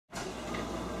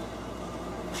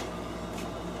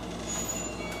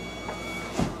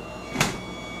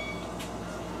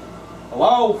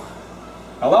Hello?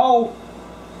 Hello?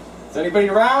 Is anybody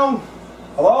around?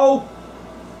 Hello?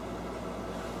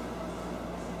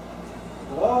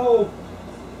 Hello?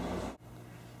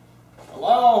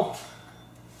 Hello?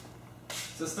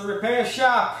 Is this the repair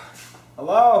shop?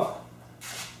 Hello?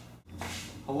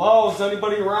 Hello? Is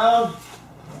anybody around?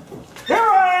 Here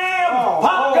I am!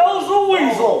 Pop Goes the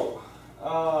Weasel!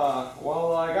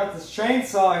 Well, I got this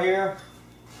chainsaw here.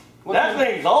 That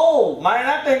thing's old, man.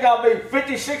 That thing got to be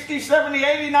 50, 60, 70,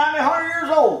 80, 90, 100 years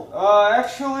old.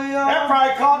 Actually, that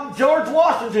probably caught George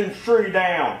Washington's tree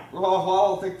down. Well, I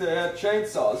don't think they had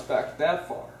chainsaws back that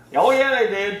far. Oh, yeah, they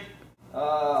did.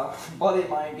 A buddy of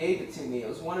mine gave it to me. I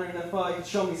was wondering if you could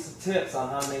show me some tips on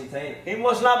how to maintain it. He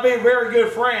must not be a very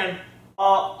good friend.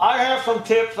 I have some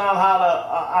tips on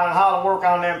how to work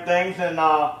on them things, and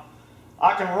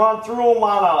I can run through them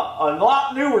on a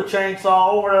lot newer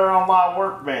chainsaw over there on my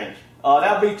workbench.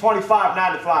 That'll be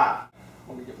 $25.95.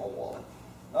 Let me get my wallet.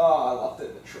 Oh, I left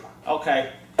it in the truck.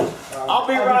 Okay. I'll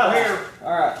be right here.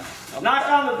 All right. Knock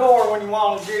on the door when you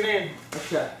want to get in.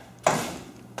 Okay.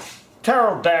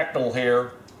 Taryl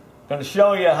here. Going to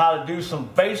show you how to do some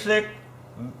basic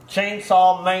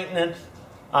chainsaw maintenance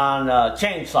on a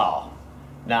chainsaw.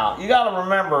 Now, you got to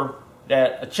remember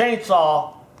that a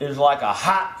chainsaw is like a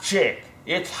hot chick.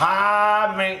 It's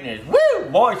high maintenance. Woo!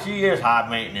 Boy, she is high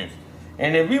maintenance.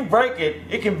 And if you break it,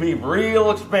 it can be real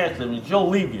expensive and she'll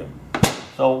leave you.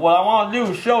 So what I want to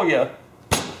do is show you.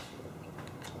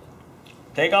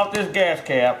 Take off this gas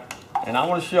cap, and I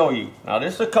want to show you. Now,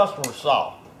 this is a customer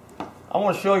saw. I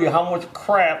want to show you how much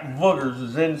crap and boogers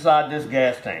is inside this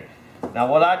gas tank. Now,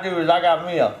 what I do is I got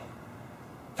me a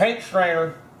paint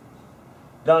strainer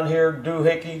done here,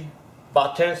 doohickey,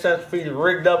 about 10 cents a piece,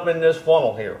 rigged up in this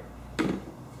funnel here.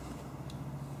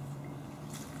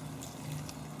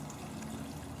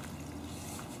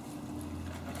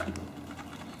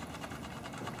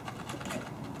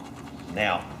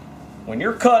 Now, when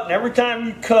you're cutting, every time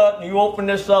you cut and you open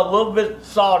this up, a little bit of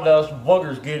sawdust,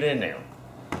 boogers get in there.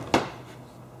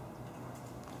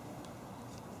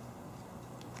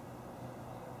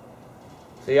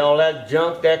 See all that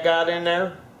junk that got in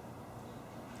there?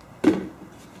 A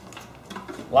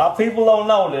lot of people don't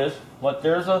know this, but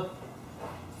there's a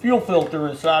fuel filter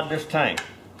inside this tank.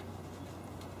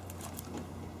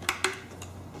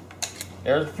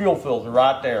 There's a fuel filter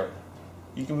right there.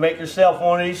 You can make yourself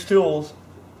one of these tools,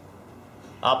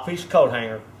 a piece of coat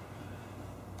hanger.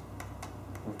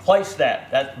 Replace that.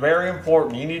 That's very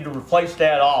important. You need to replace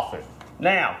that often.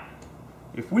 Now,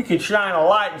 if we could shine a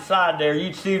light inside there,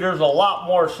 you'd see there's a lot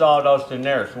more sawdust in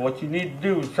there. So what you need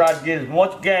to do is try to get as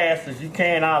much gas as you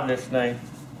can out of this thing.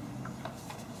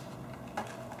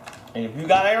 And if you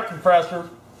got air compressor,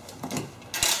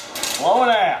 blow it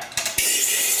out.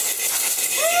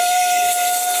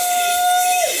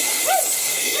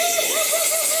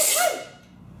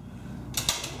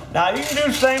 Now you can do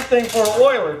the same thing for an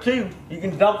oiler too. You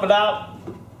can dump it out,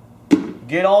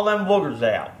 get all them boogers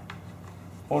out.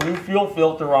 Put a new fuel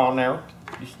filter on there.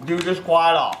 Just do this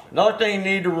quite often. Another thing you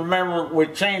need to remember with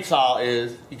chainsaw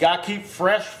is you got to keep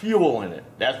fresh fuel in it.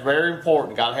 That's very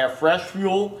important. You got to have fresh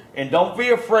fuel, and don't be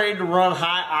afraid to run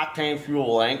high octane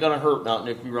fuel. It ain't gonna hurt nothing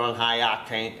if you run high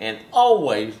octane. And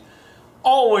always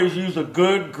use a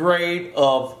good grade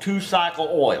of 2-cycle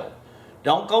oil.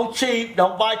 Don't go cheap.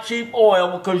 Don't buy cheap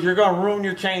oil because you're gonna ruin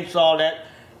your chainsaw.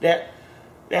 That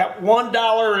 $1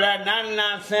 or that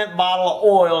 99-cent bottle of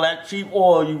oil, that cheap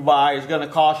oil you buy, is going to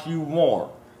cost you more.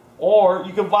 Or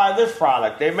you can buy this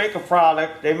product. They make a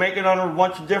product, they make it under a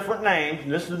bunch of different names.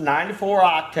 And this is 94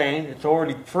 octane. It's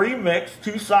already pre-mixed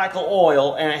 2-cycle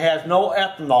oil, and it has no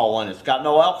ethanol in it. It's got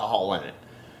no alcohol in it.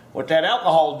 What that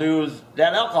alcohol do is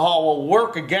that alcohol will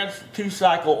work against the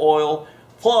 2-cycle oil,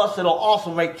 plus it'll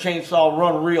also make chainsaw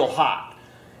run real hot.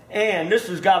 And this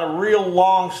has got a real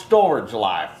long storage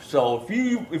life. So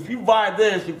if you buy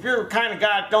this, if you're the kind of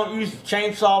guy that don't use the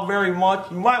chainsaw very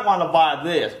much, you might want to buy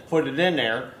this, put it in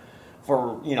there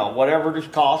for, you know, whatever this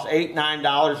costs, $8,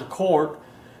 $9 a quart.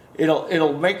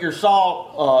 It'll make your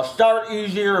saw start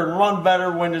easier and run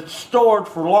better when it's stored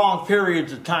for long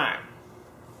periods of time.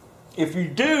 If you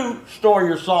do store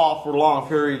your saw for long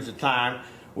periods of time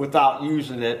without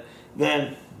using it,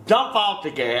 then dump out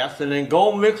the gas and then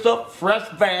go mix up fresh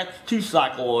batch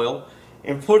 2-cycle oil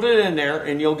and put it in there,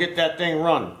 and you'll get that thing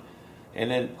running. And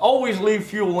then always leave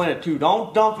fuel in it too.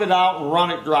 Don't dump it out and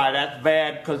run it dry. That's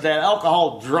bad because that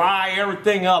alcohol dry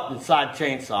everything up inside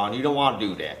chainsaw, and you don't want to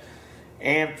do that.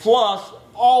 And plus,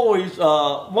 always,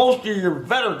 most of your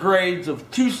better grades of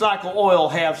 2-cycle oil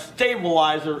have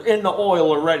stabilizer in the oil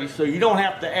already, so you don't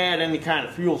have to add any kind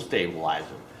of fuel stabilizer.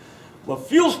 But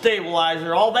fuel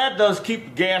stabilizer, all that does is keep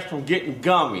the gas from getting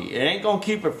gummy. It ain't gonna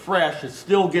keep it fresh, it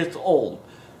still gets old.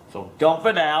 So dump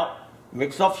it out,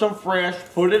 mix up some fresh,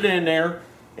 put it in there,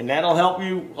 and that'll help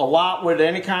you a lot with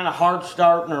any kind of hard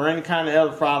starting or any kind of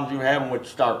other problems you're having with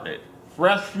starting it.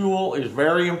 Fresh fuel is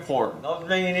very important. Another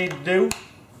thing you need to do,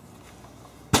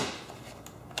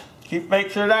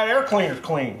 make sure that air cleaner's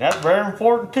clean. That's very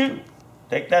important too.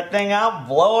 Take that thing out,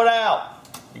 blow it out.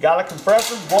 You got a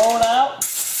compressor, blow it out.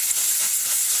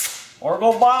 Or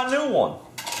go buy a new one.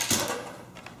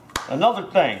 Another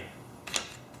thing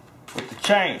with the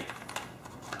chain.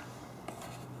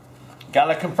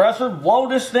 Got a compressor, blow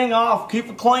this thing off, keep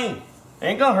it clean.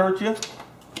 Ain't gonna hurt you.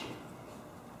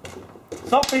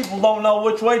 Some people don't know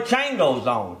which way chain goes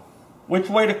on, which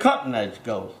way the cutting edge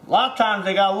goes. A lot of times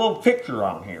they got a little picture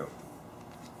on here.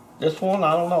 This one,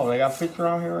 I don't know. They got a picture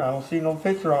on here? I don't see no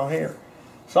picture on here.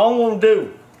 Some will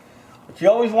do. But you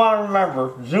always want to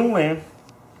remember, zoom in.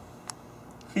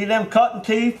 See them cutting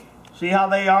teeth? See how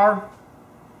they are?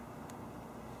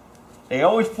 They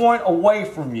always point away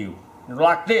from you. They're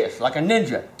like this, like a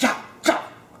ninja. Chop,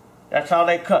 chop. That's how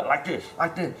they cut, like this,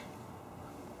 like this.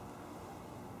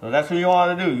 So that's what you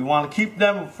want to do. You want to keep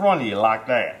them in front of you like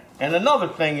that. And another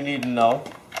thing you need to know,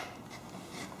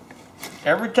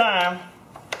 every time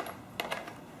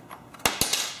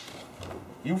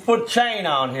you put chain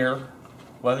on here,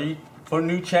 whether you put a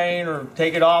new chain or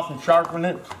take it off and sharpen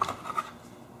it,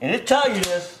 and it tell you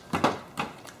this,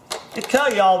 it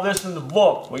tell you all this in the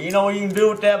book. Well, you know what you can do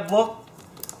with that book,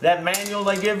 that manual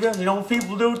they give you? You know what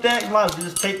people do with that? You might as well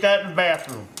just take that in the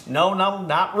bathroom. No,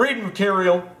 not reading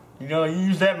material. You know, you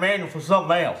use that manual for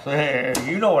something else.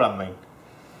 You know what I mean.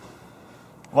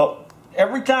 But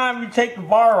every time you take the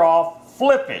bar off,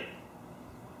 flip it.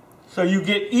 So you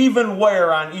get even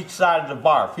wear on each side of the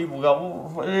bar. People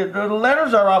go, well, the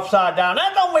letters are upside down.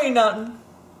 That don't mean nothing.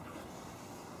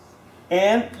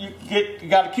 And you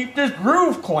got to keep this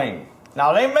groove clean.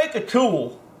 Now they make a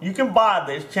tool. You can buy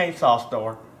this chainsaw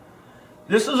store.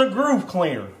 This is a groove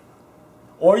cleaner.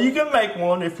 Or you can make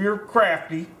one if you're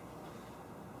crafty.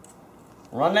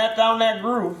 Run that down that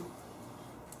groove.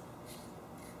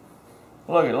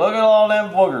 Look at all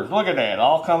them boogers. Look at that,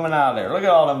 all coming out of there. Look at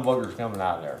all them boogers coming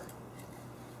out of there.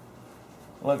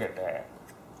 Look at that.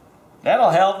 That'll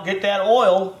help get that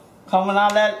oil coming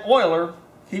out of that oiler.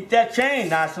 Keep that chain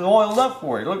nice and oiled up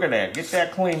for you. Look at that. Get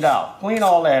that cleaned out. Clean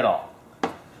all that off.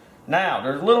 Now,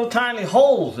 there's little tiny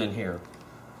holes in here.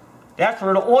 That's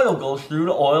where the oil goes through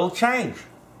to oil change.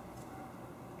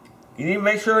 You need to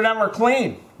make sure them are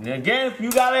clean. And again, if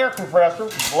you got air compressor,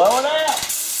 blow it out.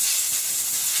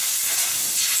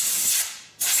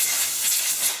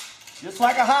 Just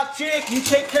like a hot chick, you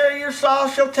take care of your saw,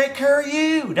 she'll take care of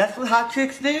you. That's what hot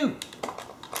chicks do.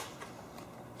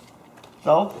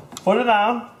 So, put it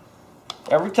on.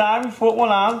 Every time you put one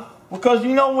on, because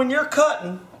you know when you're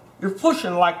cutting, you're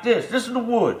pushing like this. This is the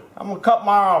wood. I'm going to cut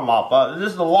my arm off.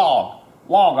 This is the log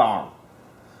arm.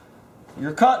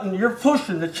 You're cutting, you're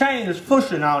pushing, the chain is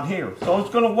pushing out here. So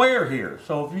it's going to wear here.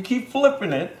 So if you keep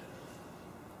flipping it,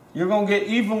 you're going to get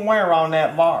even wear on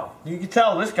that bar. You can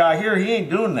tell this guy here, he ain't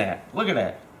doing that. Look at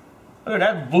that. Look at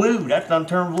that blue. That's done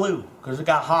turned blue because it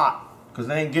got hot. Because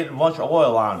they ain't getting a bunch of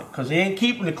oil on it. Because he ain't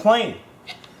keeping it clean.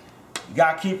 You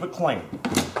got to keep it clean.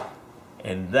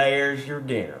 And there's your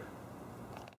dinner.